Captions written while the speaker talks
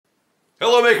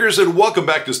Hello makers and welcome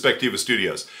back to Spectiva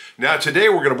Studios. Now today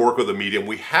we're going to work with a medium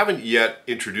we haven't yet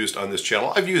introduced on this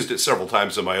channel. I've used it several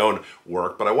times in my own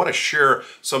work, but I want to share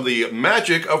some of the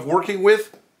magic of working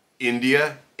with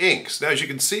India inks. Now as you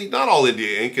can see, not all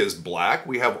India ink is black.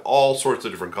 We have all sorts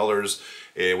of different colors.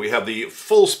 We have the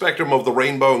full spectrum of the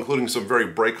rainbow, including some very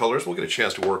bright colors. We'll get a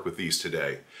chance to work with these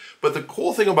today. But the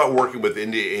cool thing about working with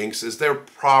India inks is their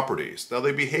properties. Now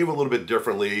they behave a little bit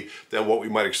differently than what we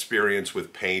might experience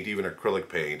with paint, even acrylic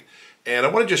paint. And I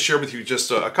want to just share with you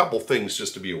just a couple things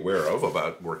just to be aware of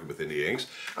about working with India inks.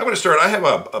 I'm going to start, I have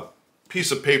a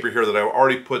piece of paper here that I've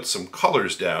already put some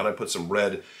colors down. I put some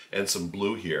red and some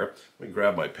blue here. Let me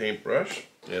grab my paintbrush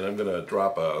and I'm going to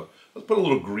drop let's put a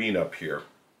little green up here.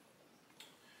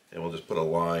 And we'll just put a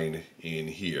line in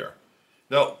here.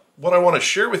 Now, what I want to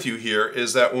share with you here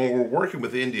is that when we're working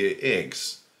with India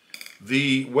inks,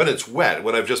 when it's wet,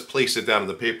 when I've just placed it down in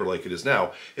the paper like it is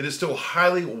now, it is still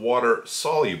highly water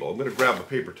soluble. I'm going to grab a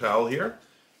paper towel here,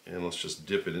 and let's just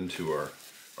dip it into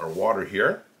our water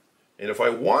here. And if I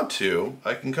want to,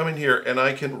 I can come in here and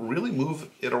I can really move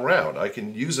it around. I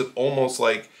can use it almost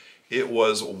like it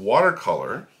was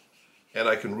watercolor, and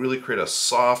I can really create a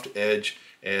soft edge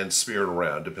and smear it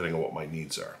around depending on what my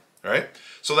needs are. All right,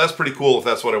 so that's pretty cool if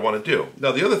that's what I want to do.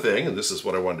 Now the other thing, and this is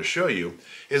what I wanted to show you,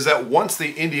 is that once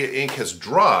the India ink has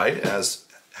dried, as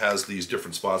has these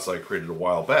different spots that I created a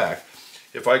while back,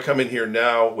 if I come in here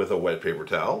now with a wet paper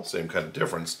towel, same kind of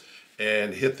difference,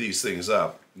 and hit these things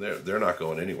up, they're not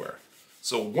going anywhere.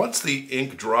 So once the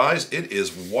ink dries, it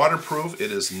is waterproof.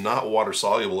 It is not water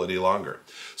soluble any longer.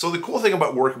 So the cool thing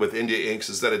about working with India inks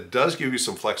is that it does give you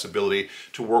some flexibility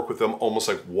to work with them almost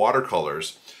like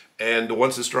watercolors. And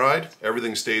once it's dried,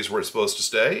 everything stays where it's supposed to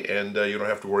stay, and you don't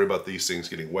have to worry about these things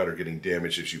getting wet or getting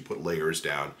damaged as you put layers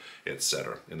down,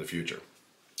 etc. in the future.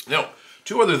 Now,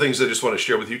 two other things I just want to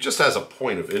share with you, just as a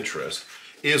point of interest,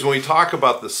 is when we talk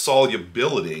about the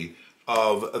solubility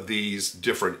of these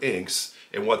different inks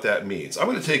and what that means. I'm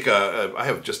going to take I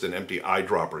have just an empty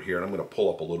eyedropper here, and I'm going to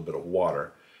pull up a little bit of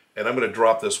water, and I'm going to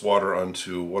drop this water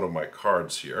onto one of my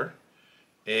cards here.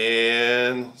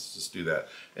 And let's just do that.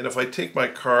 And if I take my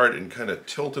card and kind of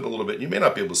tilt it a little bit, you may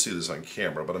not be able to see this on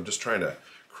camera, but I'm just trying to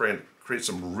create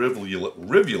some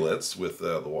rivulets with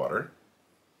the water.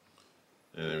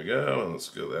 And there we go. And let's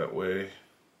go that way.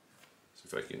 See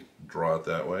if I can draw it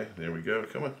that way. There we go.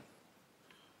 Come on.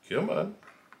 Come on.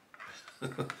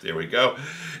 There we go.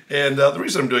 And the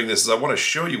reason I'm doing this is I want to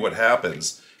show you what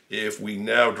happens if we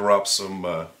now drop some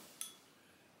a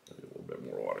little bit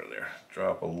more water in there.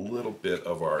 Drop a little bit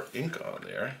of our ink on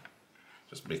there,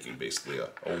 just making basically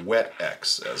a wet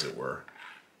X, as it were.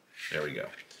 There we go.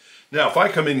 Now, if I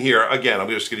come in here, again, I'm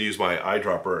just going to use my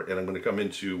eyedropper, and I'm going to come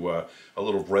into a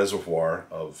little reservoir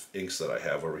of inks that I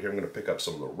have over here. I'm going to pick up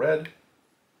some of the red,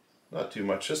 not too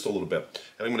much, just a little bit,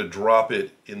 and I'm going to drop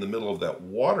it in the middle of that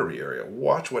watery area.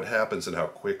 Watch what happens and how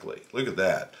quickly. Look at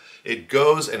that. It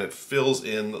goes and it fills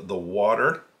in the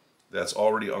water that's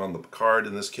already on the card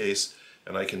in this case,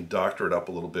 and I can doctor it up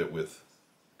a little bit with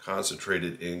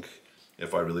concentrated ink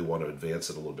if I really want to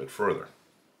advance it a little bit further.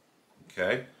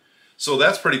 Okay, so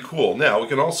that's pretty cool. Now we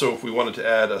can also, if we wanted to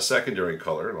add a secondary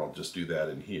color, and I'll just do that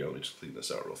in here. Let me just clean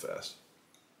this out real fast.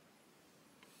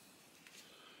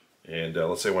 And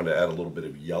let's say I wanted to add a little bit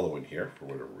of yellow in here for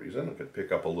whatever reason. I could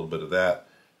pick up a little bit of that,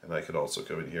 and I could also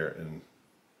come in here and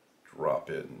drop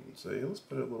it and say, let's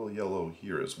put a little yellow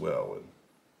here as well. And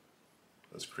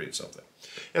let's create something.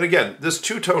 And again, this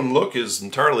two-tone look is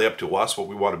entirely up to us, what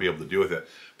we want to be able to do with it.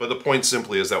 But the point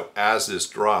simply is that as this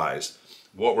dries,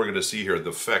 what we're going to see here, the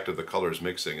effect of the colors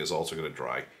mixing is also going to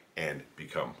dry and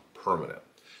become permanent.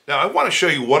 Now, I want to show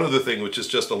you one other thing which is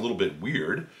just a little bit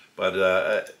weird, but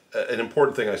an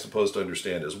important thing I suppose to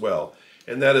understand as well.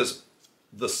 And that is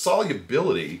the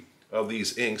solubility of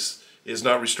these inks is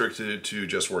not restricted to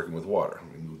just working with water.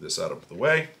 Let me move this out of the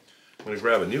way. I'm going to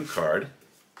grab a new card.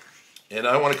 And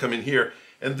I want to come in here,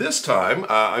 and this time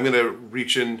I'm going to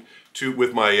reach in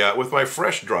with my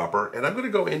fresh dropper, and I'm going to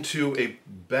go into a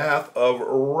bath of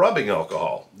rubbing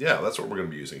alcohol. Yeah, that's what we're going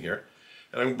to be using here.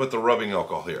 And I'm going to put the rubbing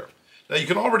alcohol here. Now you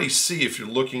can already see, if you're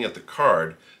looking at the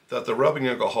card, that the rubbing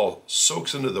alcohol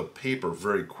soaks into the paper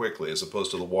very quickly, as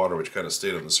opposed to the water which kind of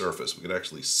stayed on the surface. We can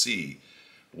actually see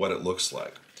what it looks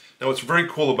like. Now what's very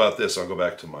cool about this, I'll go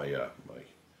back to my my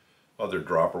other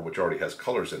dropper, which already has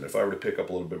colors in it. If I were to pick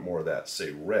up a little bit more of that, say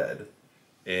red,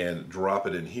 and drop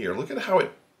it in here, look at how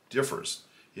it differs.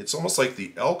 It's almost like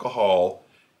the alcohol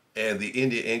and the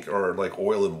India ink are like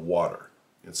oil and water.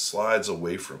 It slides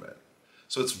away from it.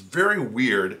 So it's very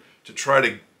weird to try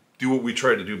to do what we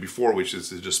tried to do before, which is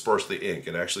to disperse the ink.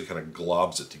 It actually kind of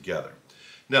globs it together.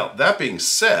 Now, that being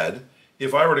said,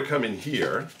 if I were to come in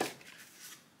here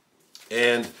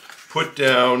and put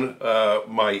down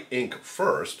my ink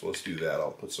first, let's do that.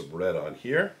 I'll put some red on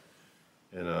here,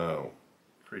 and I'll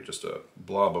create just a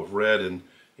blob of red. And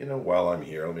you know, while I'm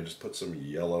here, let me just put some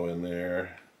yellow in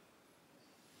there.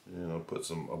 And I'll put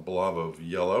a blob of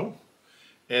yellow.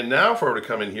 And now if I were to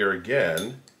come in here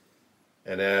again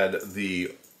and add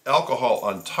the alcohol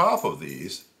on top of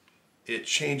these, it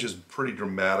changes pretty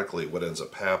dramatically what ends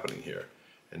up happening here.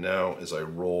 And now as I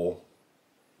roll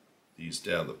these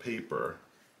down the paper,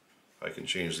 I can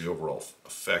change the overall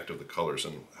effect of the colors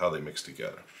and how they mix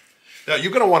together. Now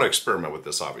you're going to want to experiment with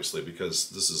this, obviously, because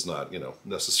this is not, you know,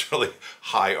 necessarily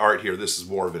high art here. This is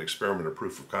more of an experiment or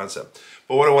proof of concept.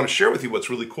 But what I want to share with you, what's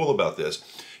really cool about this,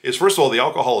 is first of all, the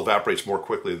alcohol evaporates more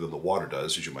quickly than the water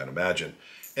does, as you might imagine.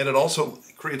 And it also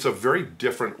creates a very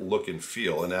different look and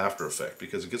feel in After Effects,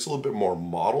 because it gets a little bit more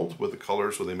mottled with the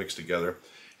colors when they mix together,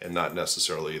 and not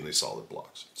necessarily in these solid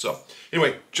blocks. So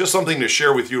anyway, just something to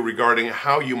share with you regarding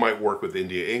how you might work with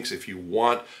India inks if you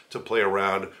want to play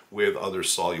around with other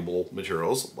soluble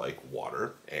materials like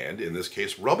water, and in this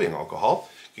case rubbing alcohol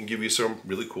can give you some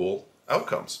really cool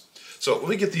outcomes. So let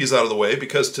me get these out of the way,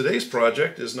 because today's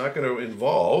project is not going to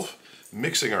involve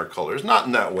mixing our colors, not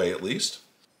in that way at least.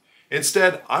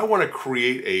 Instead, I want to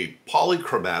create a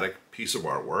polychromatic piece of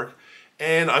artwork,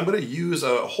 and I'm going to use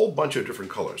a whole bunch of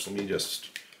different colors. Let me just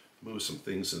move some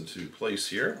things into place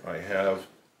here. I have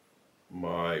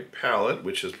my palette,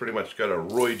 which has pretty much got a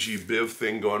Roy G. Biv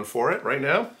thing going for it right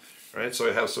now. All right, so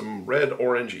I have some red,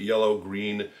 orange, yellow,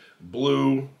 green,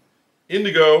 blue,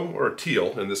 indigo, or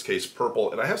teal, in this case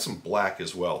purple, and I have some black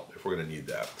as well if we're going to need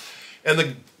that. And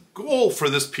the goal for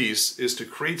this piece is to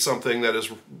create something that is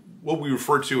what we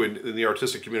refer to in the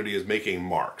artistic community as making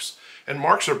marks. And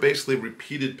marks are basically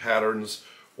repeated patterns,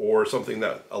 or something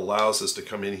that allows us to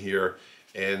come in here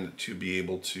and to be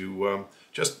able to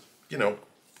just, you know,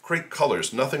 create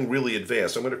colors, nothing really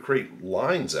advanced. I'm going to create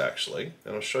lines actually,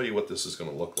 and I'll show you what this is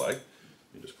going to look like.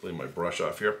 Let me just clean my brush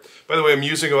off here. By the way, I'm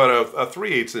using about a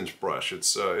 3/8 inch brush.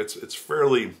 It's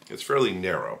fairly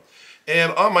narrow.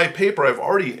 And on my paper, I've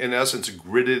already, in essence,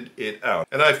 gridded it out.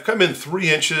 And I've come in 3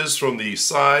 inches from the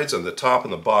sides and the top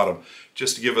and the bottom,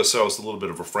 just to give ourselves a little bit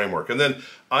of a framework. And then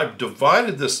I've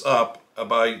divided this up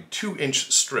by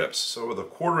 2-inch strips. So with a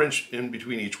 1/4 inch in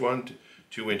between each one,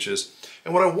 2 inches.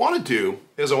 And what I want to do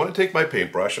is I want to take my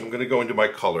paintbrush, and I'm going to go into my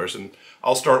colors, and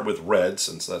I'll start with red,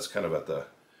 since that's kind of at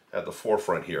the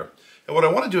forefront here. And what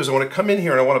I want to do is I want to come in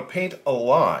here and I want to paint a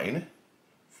line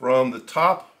from the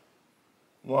top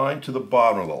line to the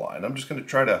bottom of the line. I'm just going to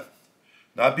try to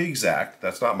not be exact.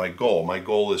 That's not my goal. My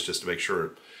goal is just to make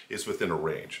sure it's within a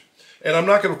range. And I'm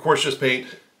not going to, of course, just paint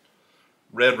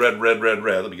red, red, red, red,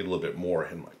 red. Let me get a little bit more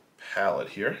in my palette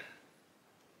here.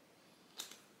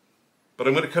 But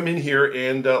I'm going to come in here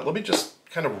and let me just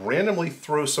kind of randomly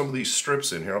throw some of these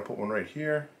strips in here. I'll put one right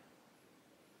here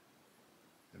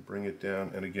and bring it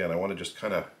down. And again, I want to just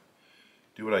kind of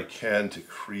do what I can to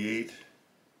create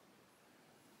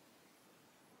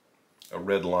a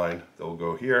red line that will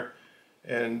go here.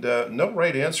 And no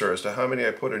right answer as to how many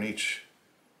I put in each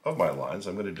of my lines.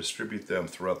 I'm going to distribute them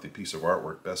throughout the piece of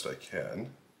artwork best I can.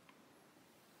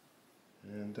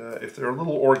 And if they're a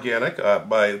little organic,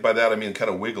 by that I mean kind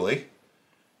of wiggly,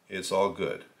 it's all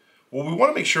good. Well, we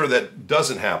want to make sure that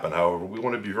doesn't happen, however. We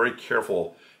want to be very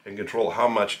careful and control how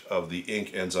much of the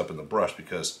ink ends up in the brush,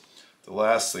 because the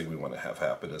last thing we want to have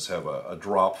happen is have a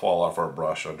drop fall off our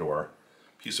brush onto our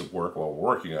piece of work while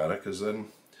we're working on it, because then,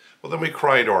 well, then we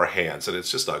cry into our hands, and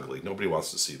it's just ugly. Nobody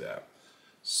wants to see that.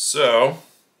 So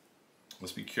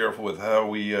let's be careful with how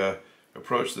we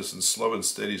approach this, and slow and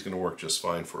steady is going to work just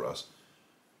fine for us.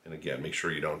 And again, make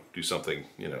sure you don't do something,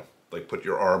 you know, like put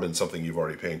your arm in something you've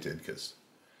already painted, because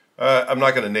I'm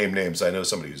not going to name names. I know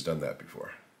somebody who's done that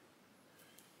before.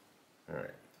 All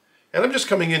right. And I'm just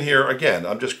coming in here, again,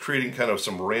 I'm just creating kind of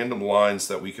some random lines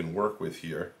that we can work with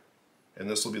here. And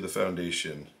this will be the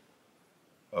foundation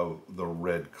of the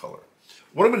red color.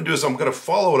 What I'm going to do is I'm going to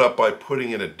follow it up by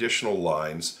putting in additional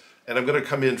lines, and I'm going to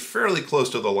come in fairly close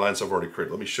to the lines I've already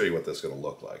created. Let me show you what that's going to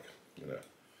look like.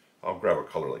 I'll grab a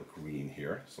color like green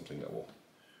here, something that will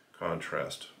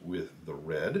contrast with the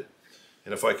red.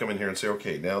 And if I come in here and say,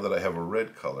 okay, now that I have a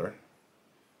red color,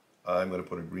 I'm going to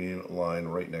put a green line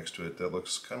right next to it that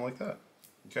looks kind of like that.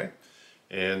 Okay?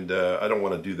 And I don't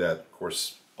want to do that, of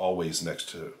course, always next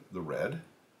to the red.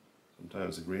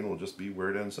 Sometimes the green will just be where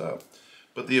it ends up.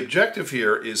 But the objective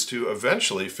here is to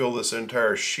eventually fill this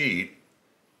entire sheet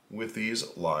with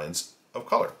these lines of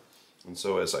color. And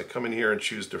so as I come in here and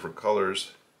choose different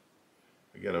colors,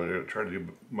 again, I'm going to try to do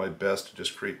my best to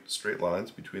just create straight lines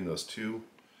between those two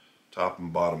top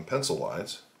and bottom pencil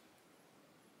lines.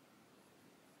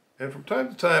 And from time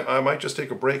to time, I might just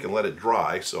take a break and let it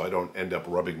dry so I don't end up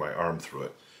rubbing my arm through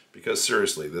it. Because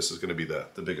seriously, this is going to be the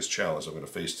biggest challenge I'm going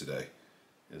to face today,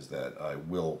 is that I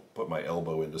will put my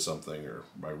elbow into something or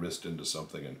my wrist into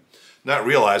something and not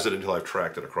realize it until I've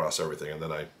tracked it across everything, and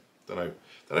then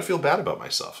I feel bad about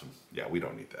myself. And yeah, we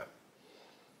don't need that.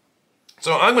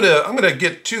 So I'm gonna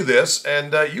get to this,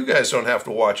 and you guys don't have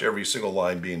to watch every single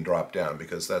line being dropped down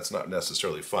because that's not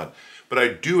necessarily fun. But I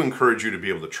do encourage you to be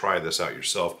able to try this out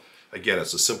yourself. Again,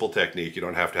 it's a simple technique. You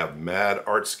don't have to have mad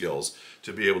art skills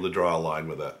to be able to draw a line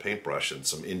with a paintbrush and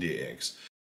some India inks.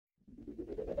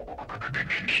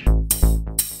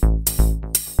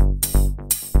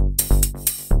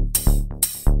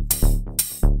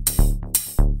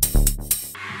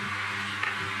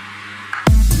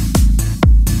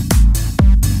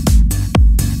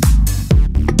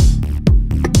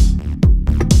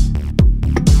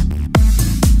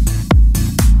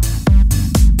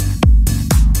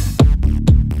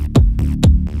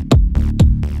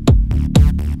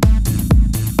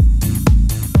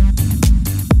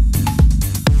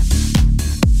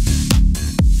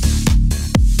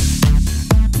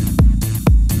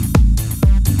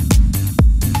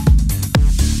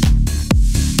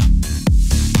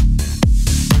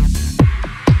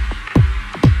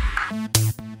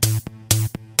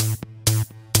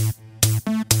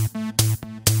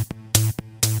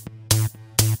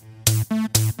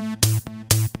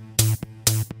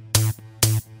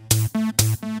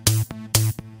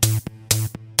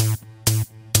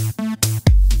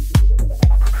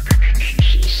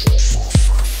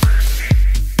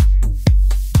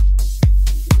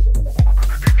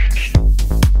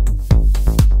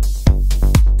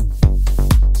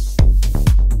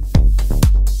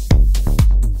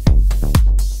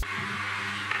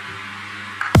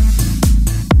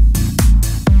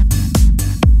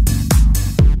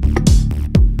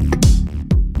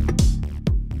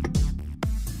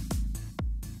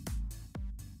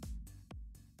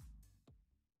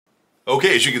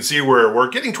 Okay, as you can see, we're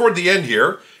getting toward the end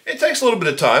here. It takes a little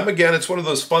bit of time. Again, it's one of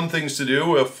those fun things to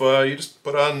do if you just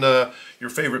put on your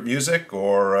favorite music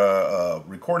or a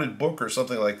recorded book or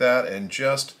something like that and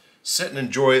just sit and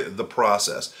enjoy the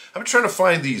process. I'm trying to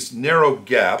find these narrow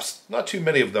gaps, not too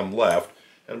many of them left,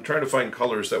 and I'm trying to find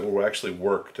colors that will actually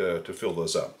work to fill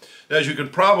those up. Now, as you can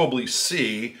probably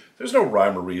see, there's no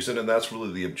rhyme or reason, and that's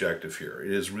really the objective here.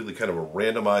 It is really kind of a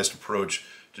randomized approach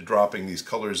to dropping these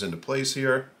colors into place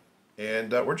here.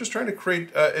 And we're just trying to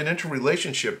create an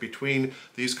interrelationship between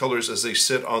these colors as they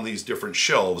sit on these different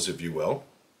shelves, if you will,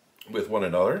 with one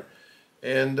another.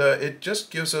 And it just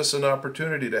gives us an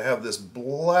opportunity to have this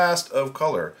blast of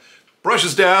color.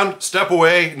 Brushes down, step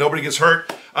away, nobody gets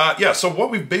hurt. Yeah, so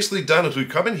what we've basically done is we've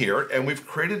come in here and we've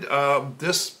created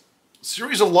this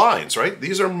series of lines, right?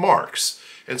 These are marks.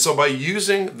 And so by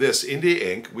using this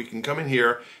India ink, we can come in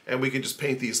here and we can just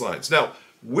paint these lines. Now,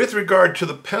 with regard to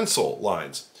the pencil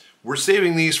lines, we're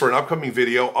saving these for an upcoming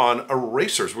video on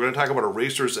erasers. We're going to talk about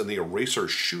erasers and the eraser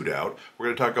shootout. We're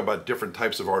going to talk about different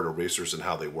types of art erasers and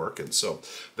how they work. And so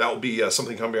that will be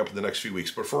something coming up in the next few weeks.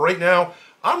 But for right now,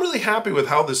 I'm really happy with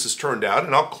how this has turned out.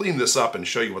 And I'll clean this up and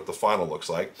show you what the final looks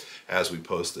like as we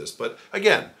post this. But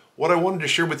again, what I wanted to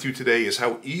share with you today is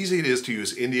how easy it is to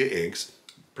use India inks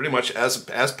pretty much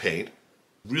as paint.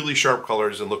 Really sharp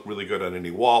colors and look really good on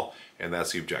any wall, and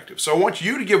that's the objective. So I want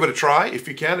you to give it a try if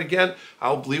you can. Again,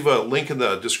 I'll leave a link in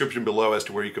the description below as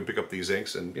to where you can pick up these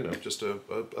inks and, you know, just a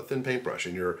thin paintbrush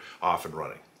and you're off and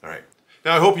running. All right.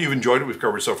 Now, I hope you've enjoyed what we've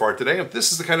covered so far today. If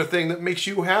this is the kind of thing that makes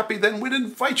you happy, then we'd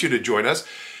invite you to join us.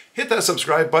 Hit that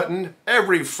subscribe button.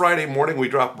 Every Friday morning we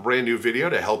drop a brand new video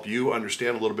to help you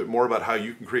understand a little bit more about how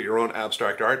you can create your own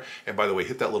abstract art. And by the way,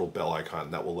 hit that little bell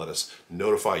icon. That will let us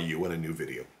notify you when a new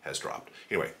video has dropped.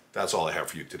 Anyway, that's all I have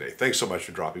for you today. Thanks so much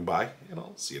for dropping by, and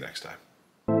I'll see you next time.